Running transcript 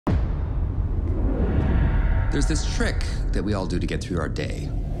There's this trick that we all do to get through our day.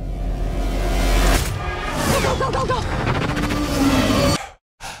 Go, go, go, go!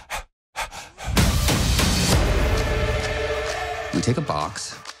 We take a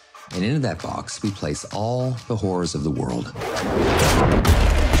box, and into that box, we place all the horrors of the world.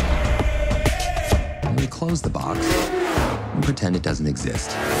 And we close the box and pretend it doesn't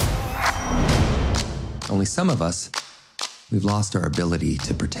exist. Only some of us, we've lost our ability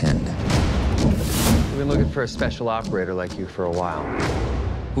to pretend. We've been looking for a special operator like you for a while.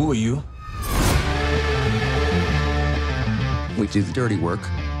 Who are you? We do the dirty work,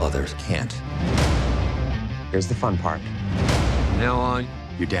 others can't. Here's the fun part. From now on,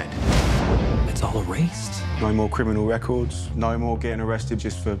 you're dead. It's all erased. No more criminal records, no more getting arrested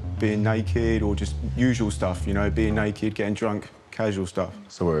just for being naked or just usual stuff, you know, being naked, getting drunk, casual stuff.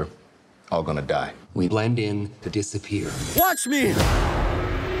 So we're all gonna die. We blend in to disappear. Watch me!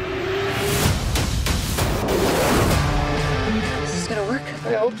 Is this gonna work?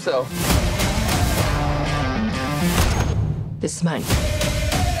 I hope so. This is mine.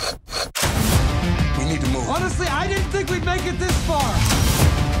 We need to move. Honestly, I didn't think we'd make it this far.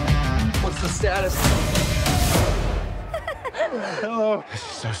 What's the status? Hello. This is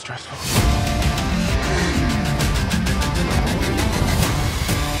so stressful.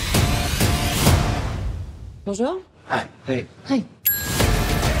 Bonjour. Hi. Hey. Hey.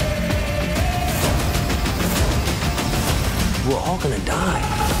 We're all gonna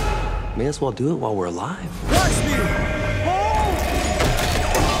die. May as well do it while we're alive. Watch me!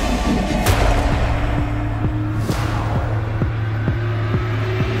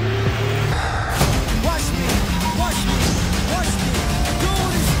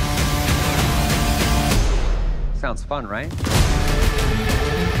 Sounds fun, right?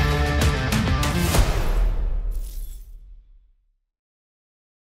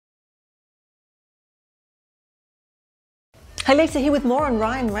 Hey, Lisa here with more on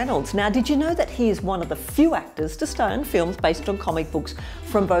Ryan Reynolds. Now, did you know that he is one of the few actors to star in films based on comic books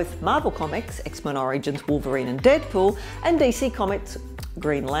from both Marvel Comics, X-Men Origins, Wolverine and Deadpool, and DC Comics,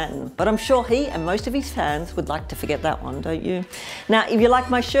 Green Lantern? But I'm sure he and most of his fans would like to forget that one, don't you? Now, if you like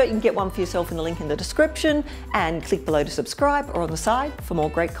my shirt, you can get one for yourself in the link in the description, and click below to subscribe or on the side for more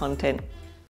great content.